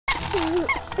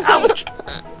Ouch!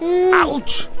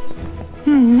 Ouch!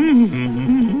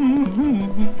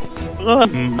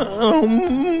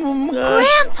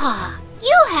 Grandpa,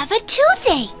 you have a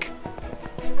toothache.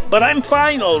 But I'm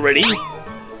fine already.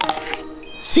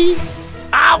 See?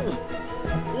 Ow!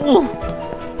 Ooh.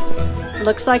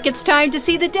 Looks like it's time to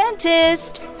see the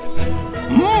dentist.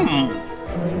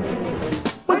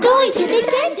 We're going to the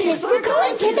dentist. We're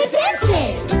going to the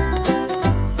dentist.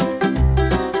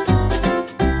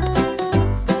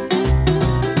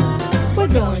 We're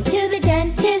going to the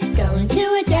dentist, going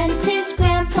to a dentist.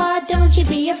 Grandpa, don't you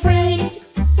be afraid.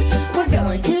 We're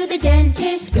going to the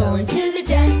dentist, going to the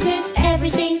dentist.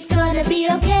 Everything's gonna be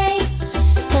okay.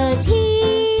 'Cause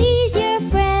he's your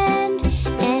friend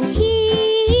and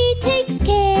he takes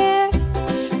care.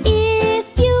 If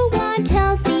you want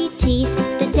healthy teeth,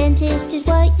 the dentist is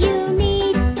what you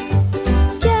need.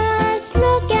 Just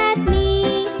look at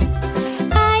me.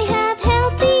 I have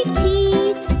healthy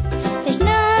teeth. There's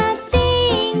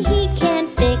nothing he can't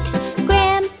fix.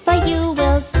 Grandpa, you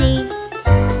will see.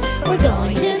 We're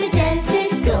going to the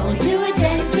dentist, going to a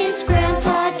dentist.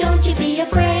 Grandpa, don't you be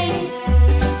afraid.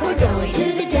 We're going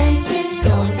to the dentist,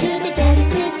 going to the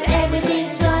dentist.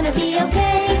 Everything's gonna be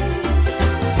okay.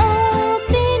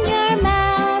 Open your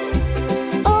mouth,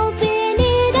 open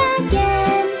it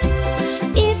again.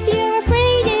 If you're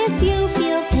afraid, if you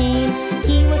feel pain,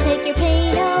 he will take your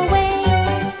pain away.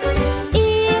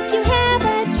 If you have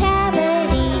a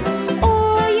cavity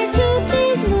or your tooth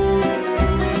is loose,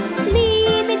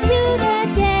 leave it to the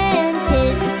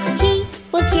dentist. He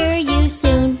will cure you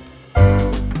soon.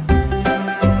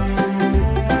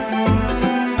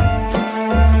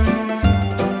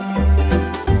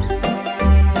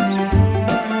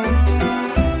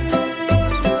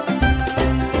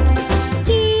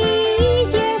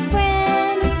 He's your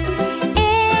friend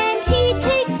and he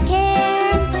takes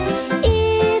care.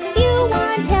 If you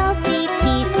want healthy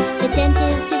teeth, the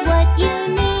dentist is what you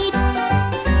need.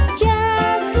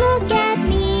 Just look at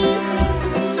me.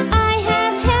 I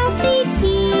have healthy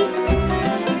teeth.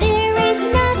 There is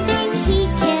nothing he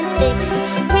can't fix.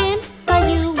 Grandpa,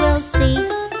 you will see.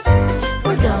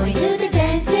 We're going to the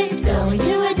dentist, going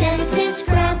to a dentist.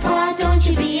 Grandpa, don't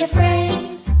you be afraid.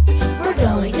 We're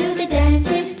going to the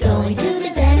dentist, going to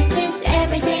the dentist.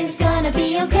 Everything's gonna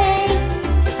be okay.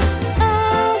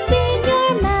 Open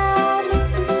your mouth,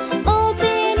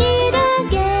 open it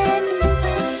again.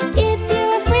 If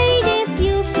you're afraid, if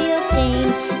you feel pain,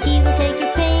 he will take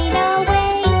your pain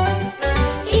away.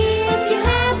 If you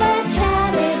have a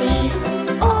cavity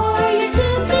or your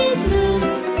tooth is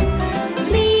loose,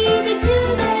 leave it to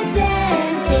the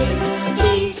dentist.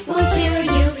 He will cure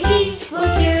you, he will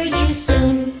cure you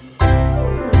soon.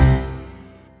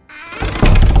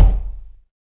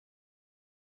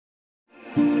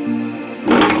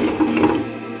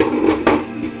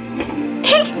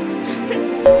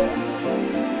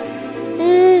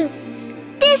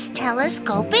 This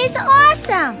telescope is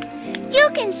awesome. You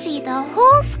can see the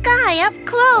whole sky up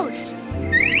close.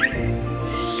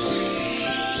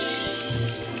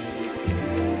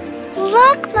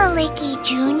 Look, Miliki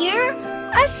Jr.,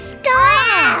 a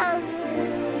star.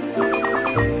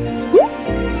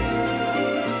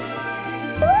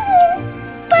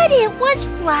 But it was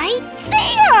right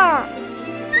there.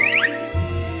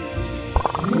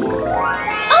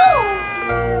 Oh!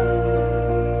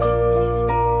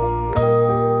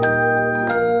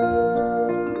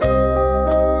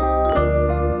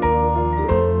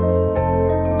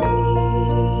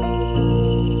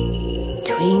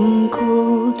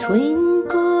 Twinkle,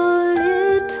 twinkle,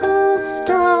 little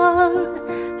star,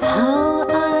 how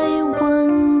I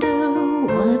wonder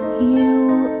what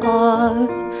you are.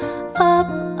 Up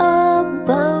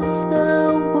above the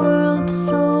world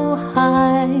so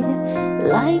high,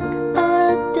 like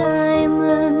a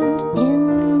diamond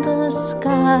in the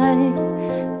sky.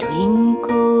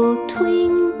 Twinkle,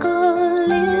 twinkle,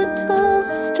 little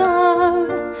star,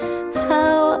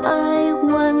 how I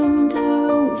wonder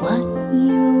what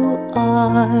you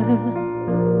are.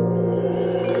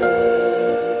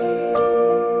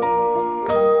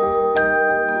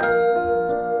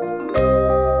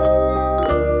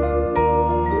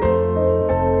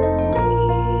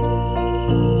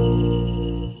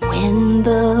 When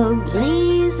the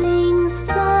blazing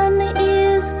sun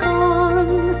is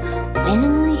gone,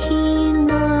 when he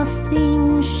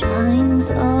nothing shines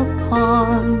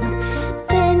upon,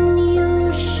 then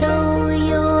you show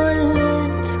your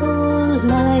little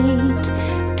light.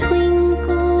 Twinkle,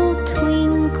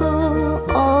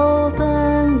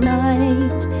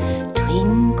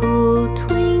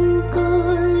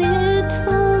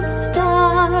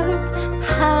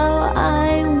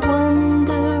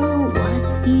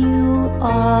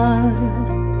 are.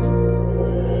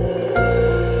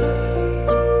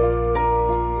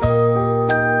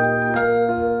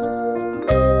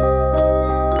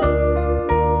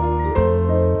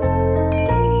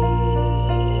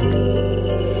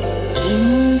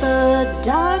 In the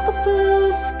dark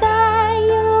blue sky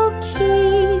you'll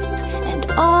keep, and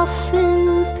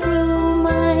often through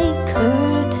my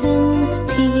curtains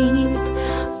peep,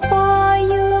 for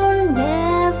you'll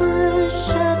never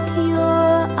shut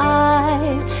your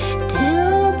eye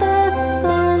till the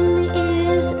sun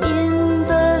is in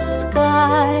the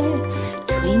sky.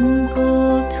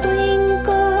 Twinkle,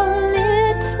 twinkle,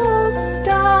 little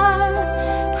star,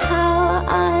 how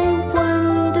I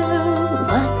wonder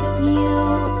what you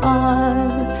are.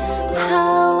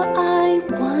 How I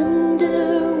wonder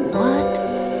what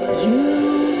you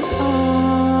are.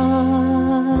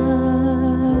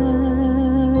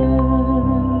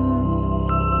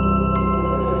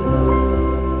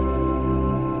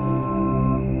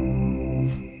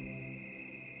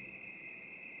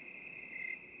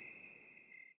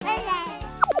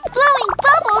 Blowing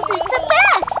bubbles is the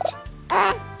best!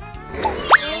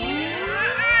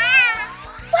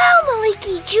 Wow,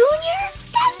 Miliki Jr.,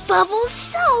 that bubble's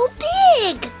so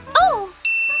big! Oh!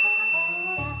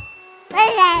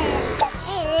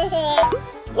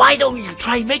 Why don't you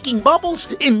try making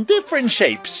bubbles in different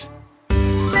shapes?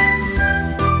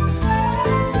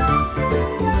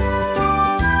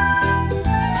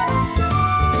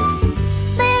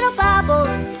 Little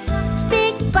bubbles,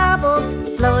 big bubbles,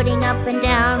 floating up and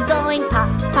down, going pop,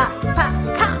 pop, pop,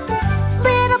 pop.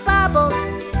 Little bubbles,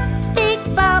 big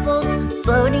bubbles,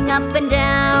 floating up and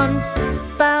down,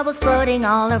 bubbles floating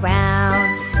all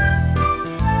around.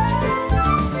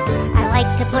 I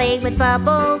like to play with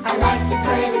bubbles. I like to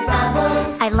play with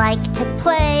bubbles. I like to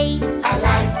play. I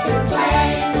like to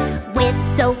play with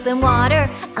soap and water,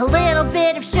 a little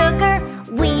bit of sugar.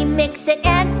 We mix it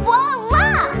and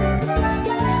voila!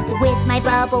 With my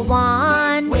bubble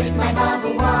wand,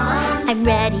 I'm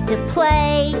ready to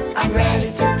play.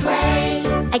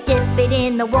 I dip it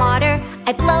in the water,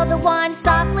 I blow the wand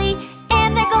softly,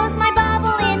 and there goes my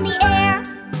bubble in the air.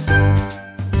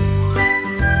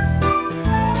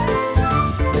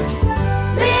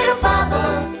 Little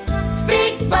bubbles,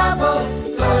 big bubbles,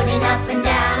 floating up and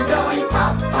down, going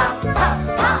pop, pop, pop,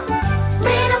 pop.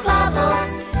 Little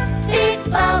bubbles, big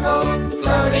bubbles,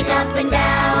 floating up and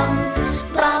down,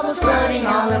 bubbles floating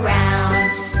all around.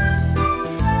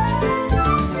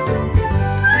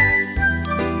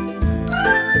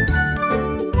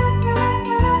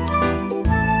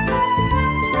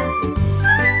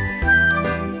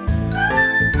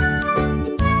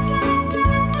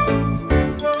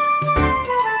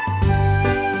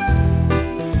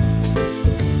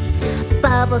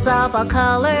 Bubbles of all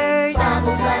colors,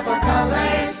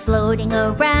 floating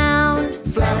around,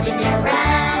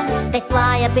 They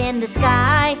fly up in the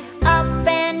sky, up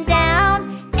and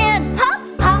down, and pop,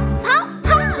 pop, pop,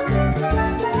 pop.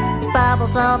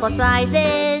 Bubbles of all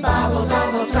sizes,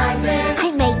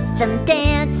 I make them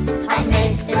dance,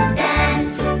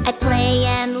 I play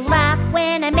and laugh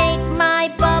when I make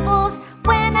my bubbles,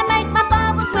 when I make my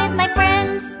bubbles with my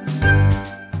friends.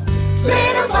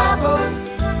 Little bubbles,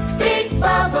 big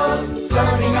bubbles,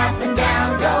 floating up and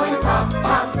down, going pop,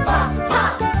 pop, pop,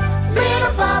 pop.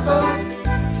 Little bubbles,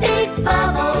 big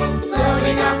bubbles,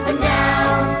 floating up and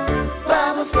down,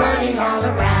 bubbles floating all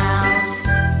around.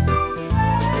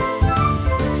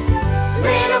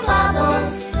 Little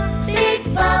bubbles,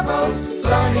 big bubbles,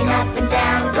 floating up and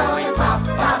down, going pop,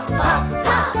 pop, pop,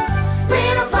 pop.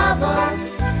 Little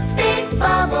bubbles, big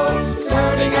bubbles,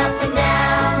 floating up and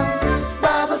down,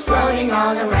 bubbles floating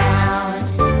all around.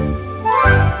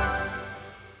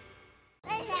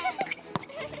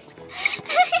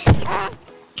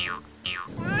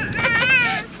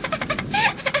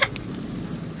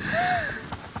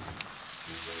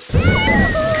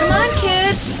 Come on,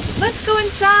 kids. Let's go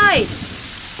inside.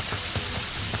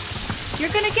 You're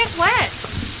gonna get wet.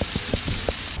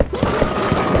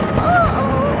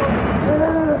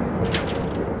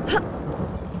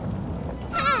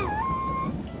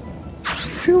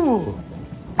 Phew.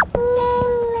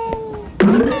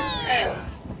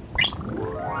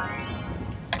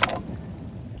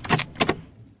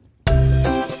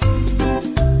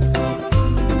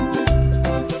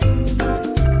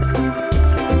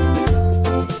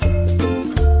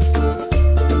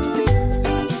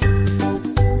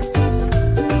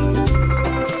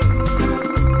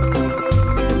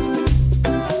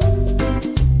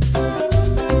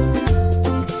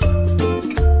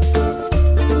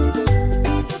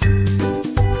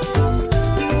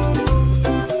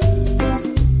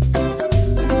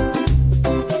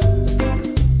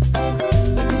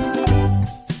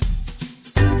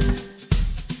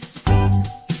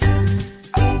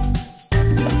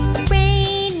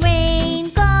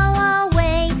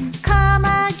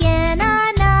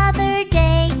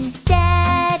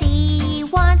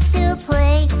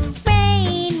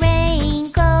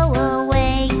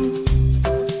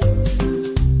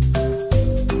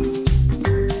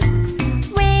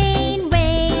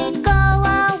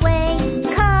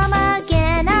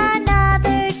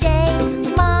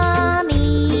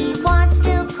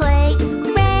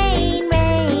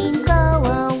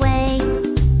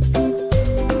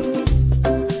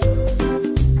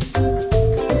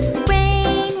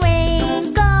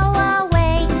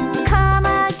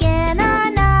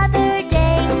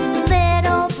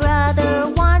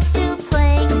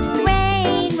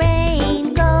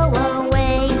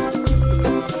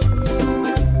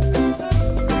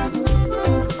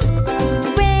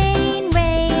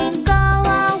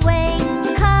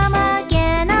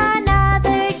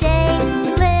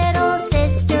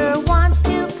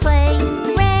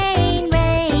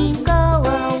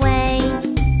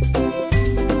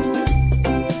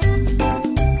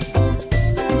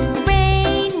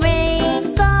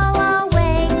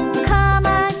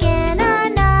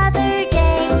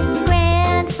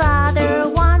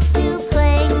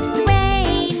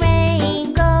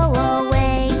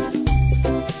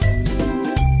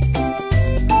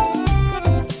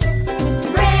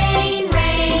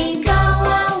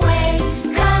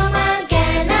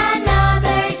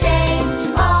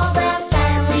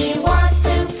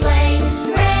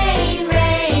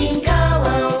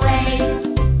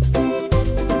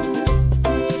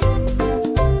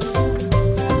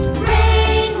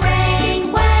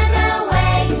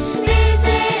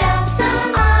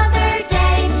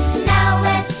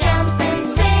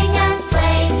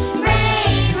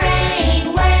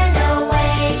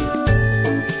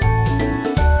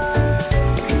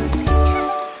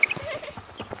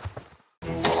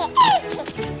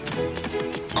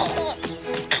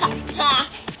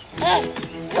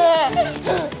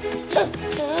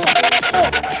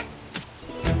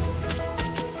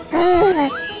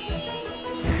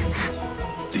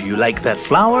 Do you like that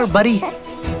flower, buddy?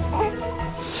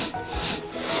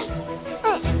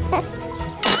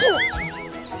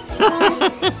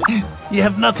 You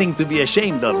have nothing to be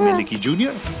ashamed of, Miliki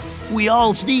Jr. We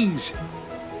all sneeze,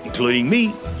 including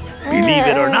me, believe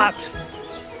it or not.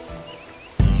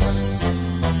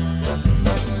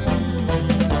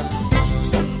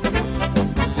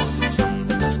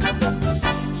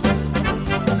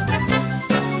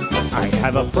 I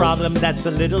have a problem that's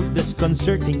a little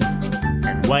disconcerting,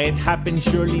 and why it happens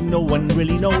surely no one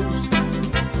really knows.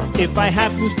 If I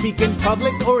have to speak in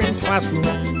public or in classroom,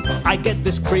 I get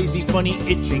this crazy funny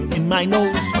itching in my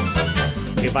nose.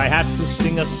 If I have to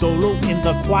sing a solo in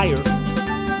the choir,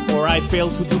 or I fail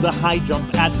to do the high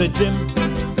jump at the gym,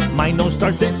 my nose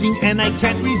starts itching and I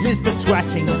can't resist the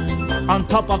scratching. On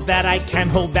top of that, I can't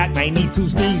hold back my need to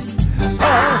sneeze.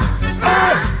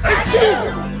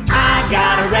 Achoo! I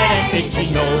got a red and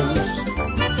itchy nose.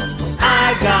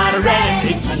 I got a red and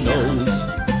itchy nose.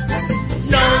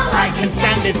 No, I can't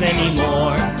stand this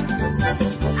anymore.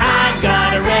 I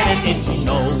got a red and itchy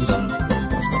nose.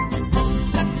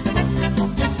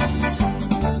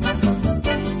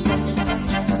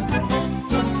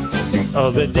 The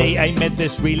other day I met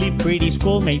this really pretty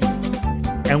schoolmate,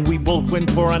 and we both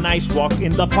went for a nice walk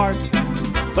in the park.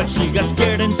 But she got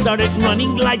scared and started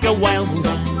running like a wild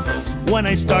goose when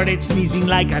I started sneezing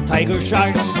like a tiger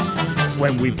shark.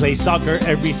 When we play soccer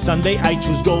every Sunday, I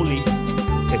choose goalie.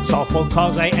 It's awful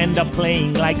cause I end up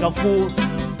playing like a fool.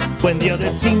 When the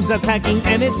other team's attacking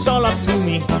and it's all up to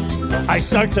me, I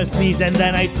start to sneeze and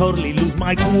then I totally lose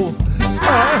my cool.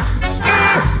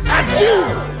 Achoo!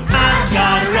 I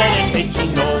got a red and itchy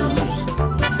nose.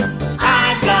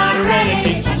 I got a red and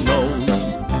itchy nose.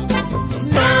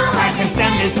 No, I can't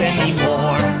stand this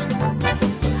anymore.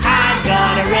 I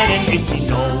got a red and itchy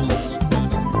nose.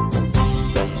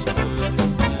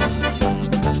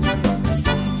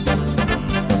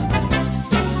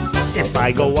 If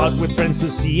I go out with friends to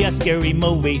see a scary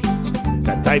movie,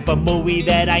 the type of movie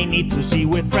that I need to see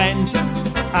with friends,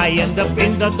 I end up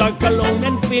in the dark alone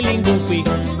and feeling goofy,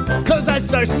 cause I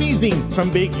start sneezing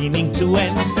from beginning to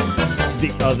end.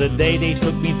 The other day they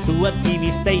took me to a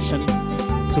TV station,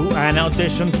 to an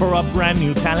audition for a brand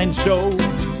new talent show.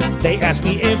 They asked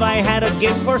me if I had a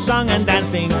gift for song and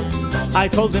dancing. I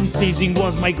told them sneezing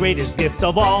was my greatest gift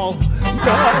of all.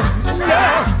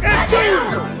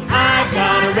 I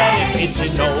got a red and itchy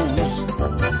nose.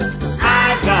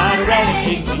 I got a red and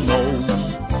itchy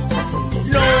nose.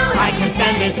 No, I can't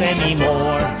stand this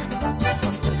anymore.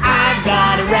 I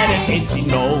got a red and itchy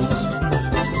nose.